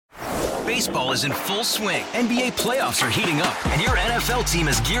Baseball is in full swing. NBA playoffs are heating up, and your NFL team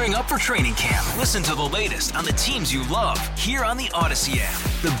is gearing up for training camp. Listen to the latest on the teams you love here on the Odyssey app.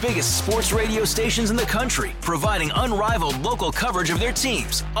 The biggest sports radio stations in the country, providing unrivaled local coverage of their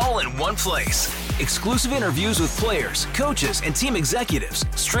teams, all in one place. Exclusive interviews with players, coaches, and team executives,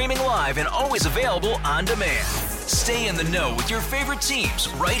 streaming live and always available on demand. Stay in the know with your favorite teams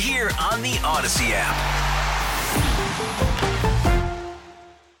right here on the Odyssey app.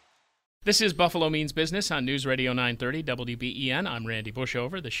 This is Buffalo Means Business on News Radio 930 WBEN. I'm Randy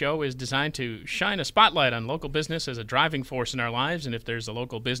Bushover. The show is designed to shine a spotlight on local business as a driving force in our lives. And if there's a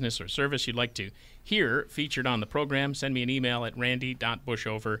local business or service you'd like to hear featured on the program, send me an email at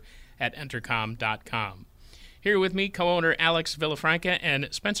randy.bushover@entercom.com. Here with me, co-owner Alex Villafranca and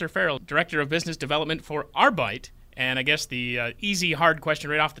Spencer Farrell, Director of Business Development for Arbite. And I guess the easy, hard question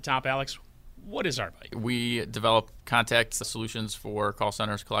right off the top, Alex, what is Arbite? We develop contact solutions for call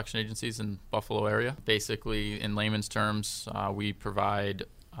centers, collection agencies in Buffalo area. Basically, in layman's terms, we provide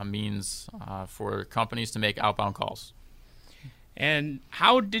a means for companies to make outbound calls. And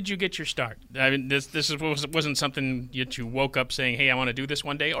how did you get your start? I mean, this wasn't something that you woke up saying, hey, I want to do this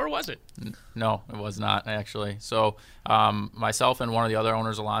one day, or was it? No, it was not, actually. So myself and one of the other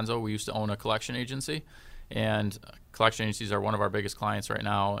owners, Alonzo, we used to own a collection agency. And collection agencies are one of our biggest clients right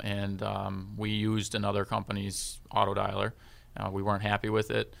now, and we used another company's auto dialer. We weren't happy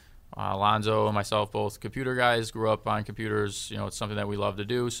with it. Alonzo and myself, both computer guys, grew up on computers. You know, it's something that we love to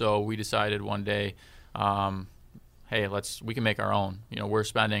do. So we decided one day, hey, we can make our own. You know, we're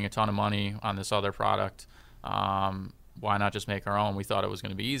spending a ton of money on this other product. Why not just make our own? We thought it was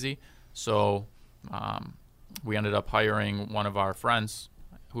going to be easy. So we ended up hiring one of our friends,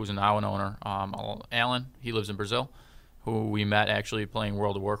 who's now an owner, Alan. He lives in Brazil, who we met actually playing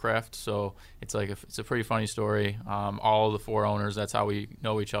World of Warcraft. So it's a pretty funny story. All of the four owners, that's how we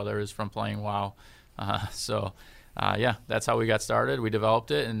know each other, is from playing WoW. Yeah, that's how we got started. We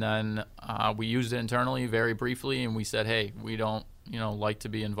developed it, and then we used it internally very briefly, and we said, hey, we don't like to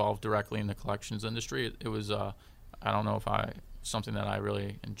be involved directly in the collections industry. It was I don't know if something that I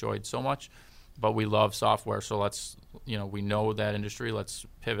really enjoyed so much, but we love software, so we know that industry. Let's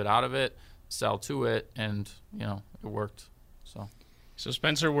pivot out of it, sell to it, and it worked. So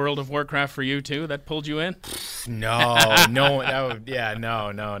Spencer, World of Warcraft for you too? That pulled you in? No. I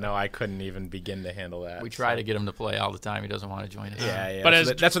couldn't even begin to handle that. We try to get him to play all the time. He doesn't want to join us. Yeah.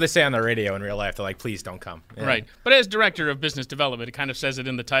 But that's what they say on the radio in real life. They're like, please don't come. Yeah. Right. But as Director of Business Development, it kind of says it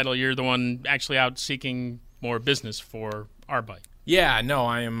in the title. You're the one actually out seeking more business for Arbite. Yeah. No,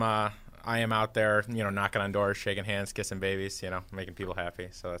 I am out there, knocking on doors, shaking hands, kissing babies, making people happy.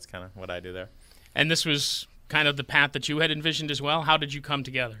 So that's kind of what I do there. And this was kind of the path that you had envisioned as well? How did you come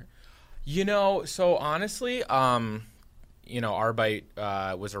together? So honestly, Arbite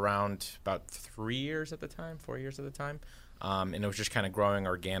was around about 4 years at the time. And it was just kind of growing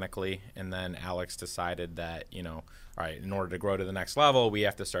organically. And then Alex decided that, all right, in order to grow to the next level, we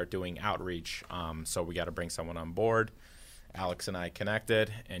have to start doing outreach. So we got to bring someone on board. Alex and I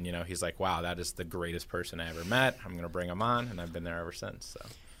connected, and he's like, wow, that is the greatest person I ever met. I'm going to bring him on, and I've been there ever since. So.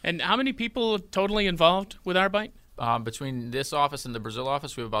 And how many people totally involved with Arbite? Between this office and the Brazil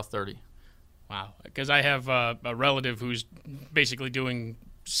office, we have about 30. Wow. Because I have a relative who's basically doing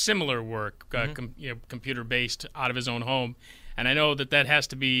similar work, computer-based, out of his own home, and I know that has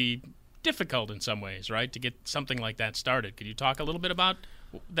to be difficult in some ways, right, to get something like that started. Could you talk a little bit about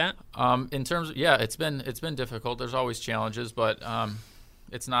that? In terms of, it's been difficult. There's always challenges, but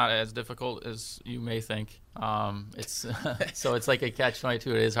it's not as difficult as you may think. It's so it's like a catch-22.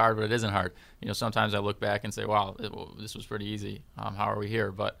 It is hard, but it isn't hard. Sometimes I look back and say, wow, this was pretty easy. How are we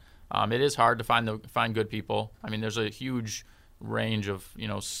here? But it is hard to find good people. I mean, there's a huge range of,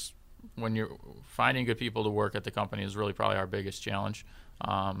 when you're finding good people to work at the company is really probably our biggest challenge.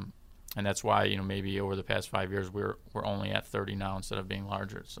 And that's why, maybe over the past 5 years, we're only at 30 now instead of being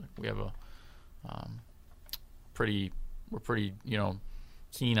larger. It's like we have we're pretty,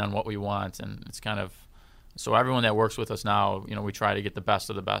 keen on what we want, and it's kind of, so everyone that works with us now, we try to get the best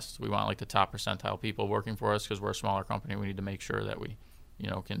of the best. We want the top percentile people working for us because we're a smaller company. We need to make sure that we,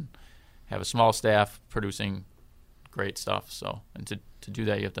 can have a small staff producing great stuff. So, and to do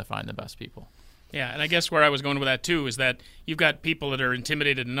that, you have to find the best people. Yeah, and I guess where I was going with that, too, is that you've got people that are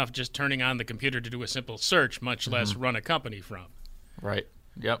intimidated enough just turning on the computer to do a simple search, much less run a company from. Right.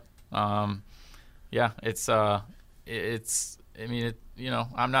 Yep. Yeah,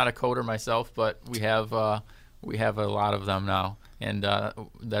 I'm not a coder myself, but we have a lot of them now. And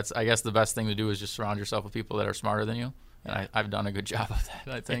that's, I guess, the best thing to do is just surround yourself with people that are smarter than you. And I've done a good job of that,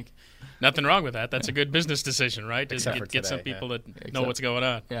 I think. Nothing wrong with that. That's a good business decision, right? Just get some people that know what's going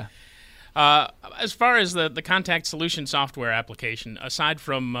on. Yeah. As far as the contact solution software application, aside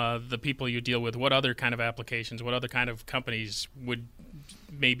from the people you deal with, what other kind of applications, what other kind of companies would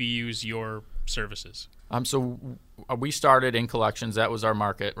maybe use your services? So we started in collections. That was our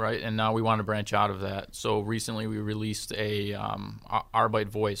market, right? And now we want to branch out of that. So recently we released a Arbite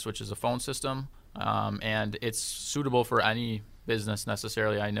Voice, which is a phone system, and it's suitable for any business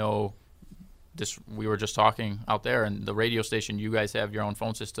necessarily. I know we were just talking out there, and the radio station, you guys have your own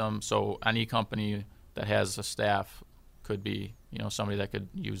phone system, so any company that has a staff could be, somebody that could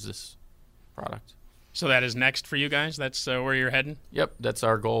use this product. So that is next for you guys? That's where you're heading? Yep, that's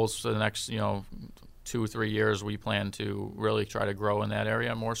our goals for the next, 2 or 3 years. We plan to really try to grow in that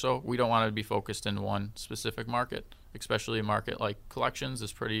area more so. We don't want to be focused in one specific market, especially a market like collections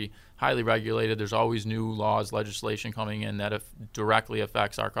is pretty highly regulated. There's always new laws, legislation coming in that directly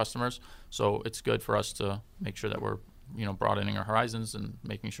affects our customers. So it's good for us to make sure that we're, broadening our horizons and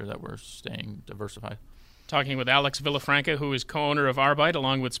making sure that we're staying diversified. Talking with Alex Villafranca, who is co-owner of Arbite,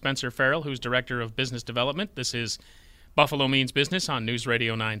 along with Spencer Farrell, who's Director of Business Development. This is Buffalo Means Business on News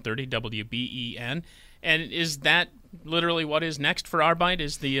Radio 930 WBEN. And is that literally what is next for Arbite?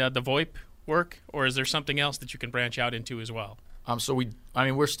 Is the VoIP work, or is there something else that you can branch out into as well? So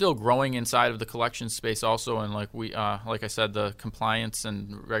we're still growing inside of the collection space also, and like I said, the compliance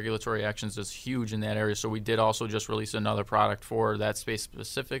and regulatory actions is huge in that area. So we did also just release another product for that space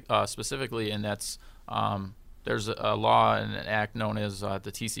specifically, and that's there's a law and an act known as the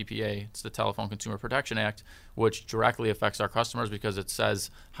TCPA. It's the Telephone Consumer Protection Act, which directly affects our customers because it says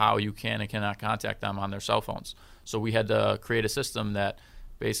how you can and cannot contact them on their cell phones. So we had to create a system that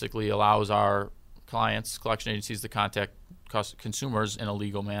basically allows our clients, collection agencies, to contact consumers in a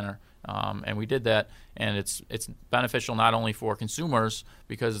legal manner. And we did that, and it's beneficial not only for consumers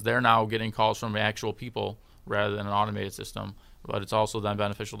because they're now getting calls from actual people rather than an automated system, but it's also then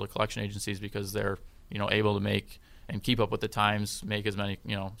beneficial to collection agencies because they're able to make and keep up with the times, make as many,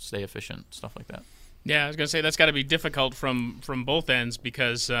 stay efficient, stuff like that. Yeah, I was going to say that's got to be difficult from both ends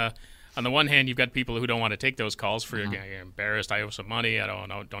because on the one hand, you've got people who don't want to take those calls for you're embarrassed, I owe some money, I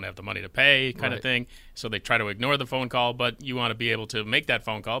don't have the money to pay kind of thing. So they try to ignore the phone call, but you want to be able to make that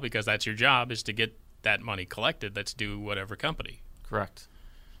phone call because that's your job, is to get that money collected that's due whatever company. Correct.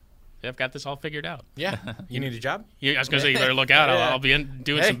 I've got this all figured out. Yeah. You need a job? I was going to say, you better look out. I'll be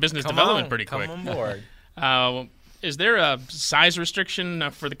doing some business development pretty quick. Come on board. Is there a size restriction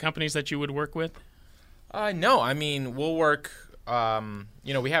for the companies that you would work with? No. I mean, we'll work,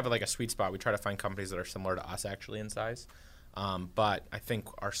 we have like a sweet spot. We try to find companies that are similar to us actually in size. But I think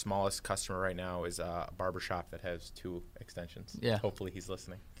our smallest customer right now is a barbershop that has 2 extensions. Yeah. Hopefully he's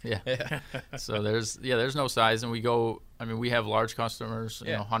listening. Yeah. So there's no size, and we have large customers,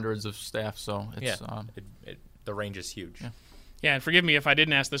 hundreds of staff. So it's the range is huge. Yeah, and forgive me if I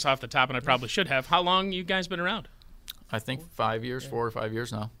didn't ask this off the top, and I probably should have. How long you guys been around? I think 5 years, 4 or 5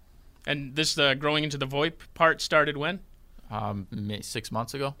 years now. And this growing into the VoIP part started when? 6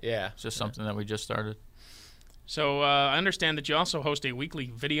 months ago. Yeah. It's just something that we just started. So I understand that you also host a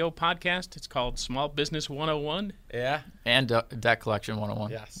weekly video podcast. It's called Small Business 101. Yeah. And Debt Collection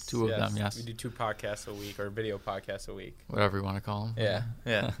 101. Yes. Two of them, yes. We do 2 podcasts a week, or video podcasts a week. Whatever you want to call them.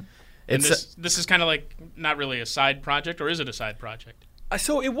 Yeah. And this is kind of like not really a side project, or is it a side project?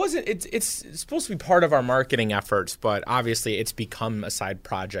 So it wasn't. It's supposed to be part of our marketing efforts, but obviously it's become a side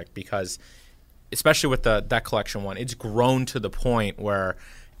project because, especially with the Debt Collection one, it's grown to the point where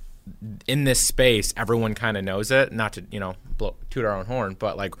in this space everyone kind of knows it. Not to toot our own horn,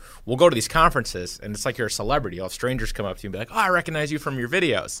 but like we'll go to these conferences and it's like you're a celebrity. You'll have strangers come up to you and be like, "Oh, I recognize you from your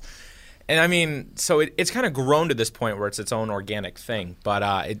videos." And I mean, so it's kind of grown to this point where it's its own organic thing,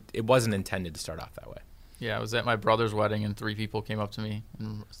 but it wasn't intended to start off that way. Yeah, I was at my brother's wedding and 3 people came up to me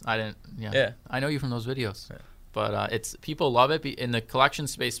and I didn't. Yeah. I know you from those videos, but it's people love it in the collection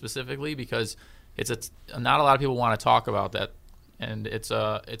space specifically because it's not a lot of people want to talk about that, and it's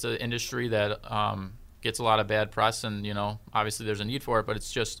an industry that gets a lot of bad press, and obviously there's a need for it, but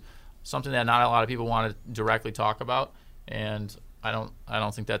it's just something that not a lot of people want to directly talk about, and I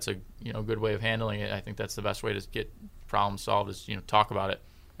don't think that's a good way of handling it. I think that's the best way to get problems solved is talk about it,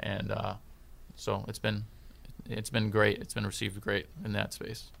 and so it's been great. It's been received great in that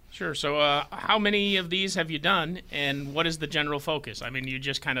space. Sure. So how many of these have you done, and what is the general focus? I mean, you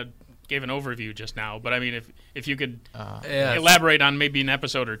just kind of gave an overview just now, but I mean, if you could elaborate on maybe an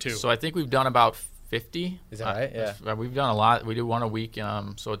episode or 2. So I think we've done about 50. Is that right? Yeah. We've done a lot. We do 1 a week.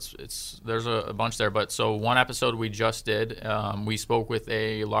 So there's a bunch there. But so one episode we just did, we spoke with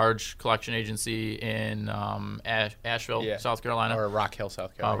a large collection agency in Asheville, South Carolina. Or Rock Hill,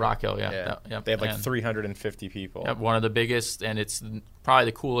 South Carolina. Rock Hill, yeah. They have like 350 people. One of the biggest, and it's probably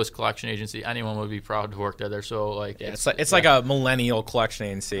the coolest collection agency. Anyone would be proud to work there. They're so like it's like a millennial collection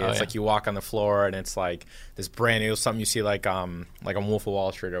agency. It's yeah. like you walk on the floor and it's like this brand new something you see like on Wolf of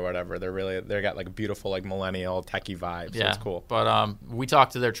Wall Street or whatever. They got like beautiful like millennial techie vibes. Yeah, so it's cool. But we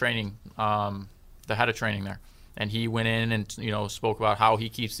talked to their training, the head of training there, and he went in and spoke about how he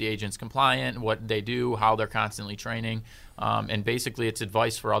keeps the agents compliant, what they do, how they're constantly training, and basically it's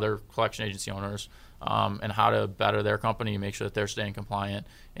advice for other collection agency owners. And how to better their company, make sure that they're staying compliant,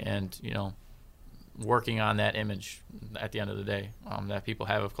 and working on that image at the end of the day that people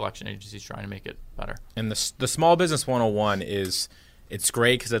have of collection agencies, trying to make it better. And the Small Business 101 it's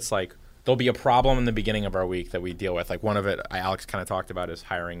great because it's like there'll be a problem in the beginning of our week that we deal with. Like one of it, Alex kind of talked about, is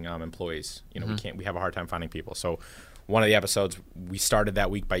hiring employees. We have a hard time finding people. So one of the episodes we started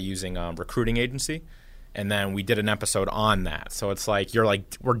that week by using recruiting agency. And then we did an episode on that. So it's like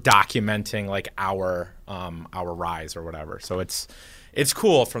we're documenting like our rise or whatever. So it's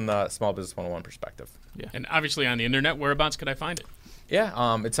cool from the Small Business 101 perspective. Yeah. And obviously on the internet, whereabouts could I find it?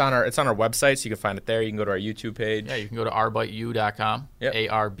 Yeah, it's on our website, so you can find it there. You can go to our YouTube page. Yeah, you can go to arbeitu.com. Yep.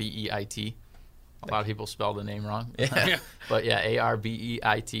 ARBEIT. A lot of people spell the name wrong. Yeah. But yeah,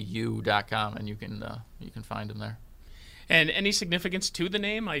 arbeitu.com, and you can find them there. And any significance to the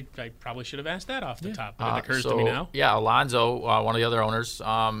name? I probably should have asked that off the top, but it occurs to me now. Yeah, Alonzo, one of the other owners,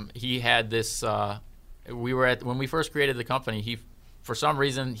 he had this. When we first created the company, for some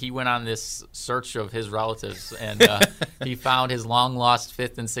reason he went on this search of his relatives, and he found his long lost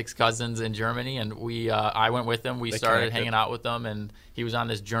 5th and 6th cousins in Germany, and I went with him. We started hanging out with them, and he was on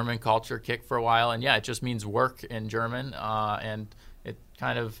this German culture kick for a while, and yeah, it just means work in German, and it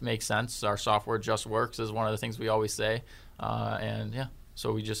kind of makes sense. Our software just works is one of the things we always say. And yeah,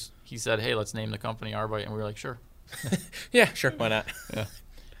 so he said, hey, let's name the company Arbeit, and we were like, sure. Yeah, sure, why not?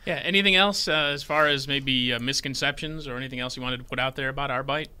 Yeah. Anything else as far as maybe misconceptions or anything else you wanted to put out there about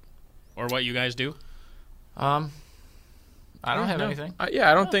Arbeit or what you guys do? I don't have anything. I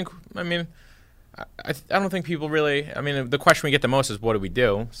don't think. I mean, I don't think people really. I mean, the question we get the most is, "What do we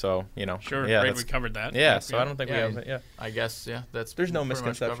do?" So Sure, yeah, great, we covered that. Yeah, so I don't think we have. Yeah, I guess there's no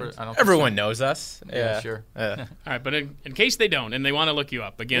misconceptions. I don't Everyone knows us. Yeah, sure. All right, but in case they don't and they want to look you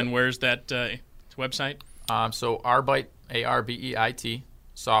up again, where's that website? So Arbeit, ARBEIT,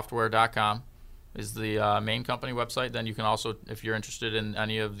 software.com is the main company website. Then you can also, if you're interested in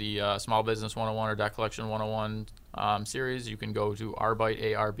any of the Small Business 101 or Debt Collection 101 series, you can go to Arbeit,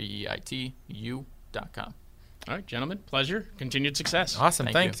 ARBEITU.com. All right, gentlemen, pleasure. Continued success. Awesome.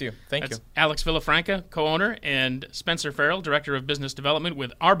 Thank you. That's Alex Villafranca, co-owner, and Spencer Farrell, Director of Business Development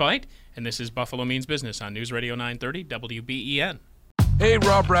with Arbeit. And this is Buffalo Means Business on News Radio 930 WBEN. Hey,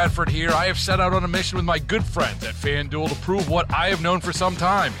 Rob Bradford here. I have set out on a mission with my good friends at FanDuel to prove what I have known for some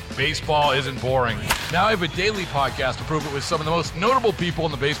time. Baseball isn't boring. Now I have a daily podcast to prove it with some of the most notable people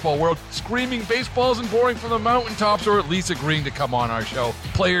in the baseball world, screaming baseball isn't boring from the mountaintops, or at least agreeing to come on our show.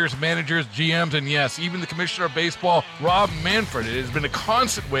 Players, managers, GMs, and yes, even the commissioner of baseball, Rob Manfred. It has been a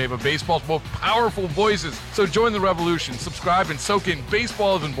constant wave of baseball's most powerful voices. So join the revolution. Subscribe and soak in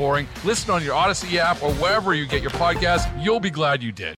Baseball Isn't Boring. Listen on your Odyssey app or wherever you get your podcasts. You'll be glad you did.